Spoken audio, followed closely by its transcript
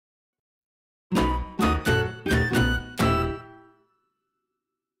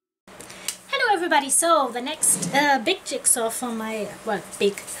everybody, so the next big jigsaw for my, well,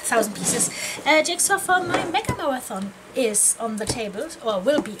 big 1,000 pieces jigsaw for my mega marathon is on the table, or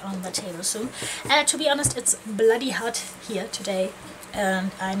will be on the table soon. To be honest, it's bloody hot here today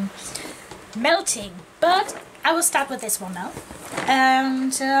and I'm melting, but I will start with this one now,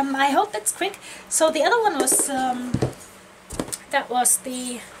 and I hope it's quick. So the other one was that was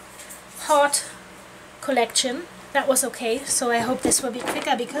the Hot collection. That was okay, so I hope this will be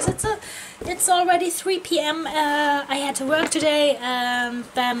quicker because it's already 3 p.m. I had to work today, and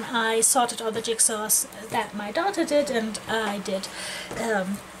then I sorted all the jigsaws that my daughter did, and I did.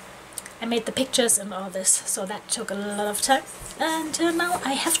 I made the pictures and all this, so that took a lot of time, and now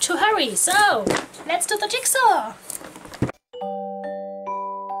I have to hurry. So let's do the jigsaw.